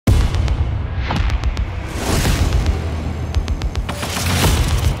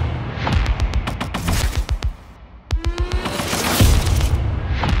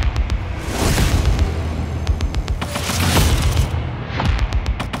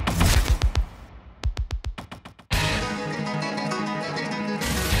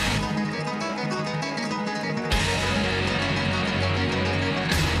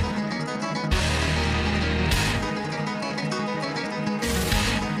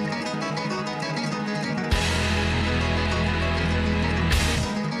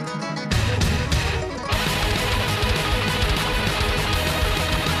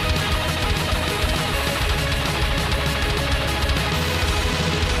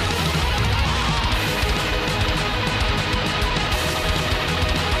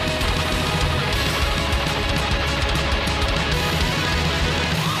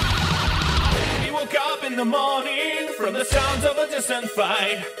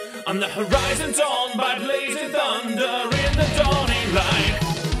fight. On the horizon dawned by blazing thunder in the dawning light.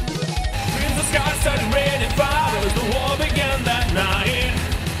 Dreams the sky started raining fire as the war began that night.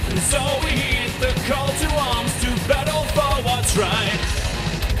 And so we heed the call to arms to battle for what's right.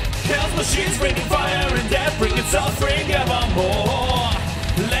 Hell's machines raining fire and death, bringing suffering evermore.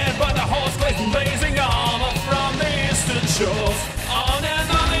 Led by the horse blazing armor from the eastern shores. On and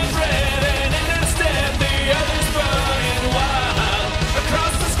on in red and in their stead the others burning wild.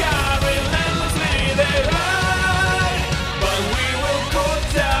 Across the sky relentlessly they ride. But we will put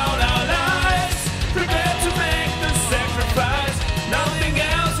down our lives, prepare to make the sacrifice. Nothing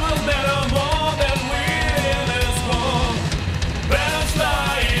else will matter more than we in this war. Banners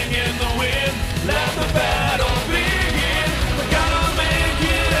flying in the wind, let the battle begin. We gotta make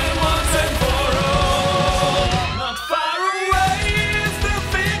it at once and for all. Not far away is the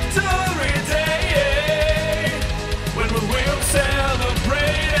victory day, when we will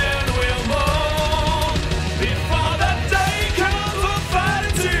celebrate and we'll mourn. Before that day comes, we'll fight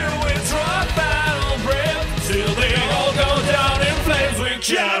until we draw a final breath. Till they all go down in flames, we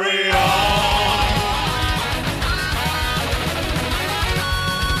carry on.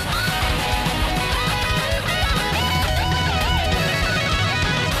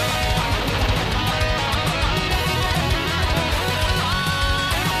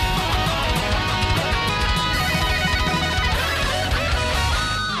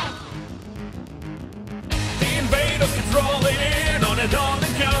 Rolling in on and on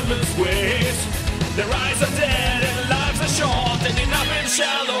in countless ways. Their eyes are dead and lives are short, ending up in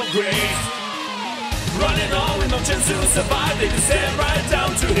shallow graves. Running on with no chance to survive, they descend right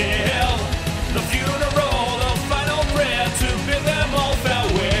down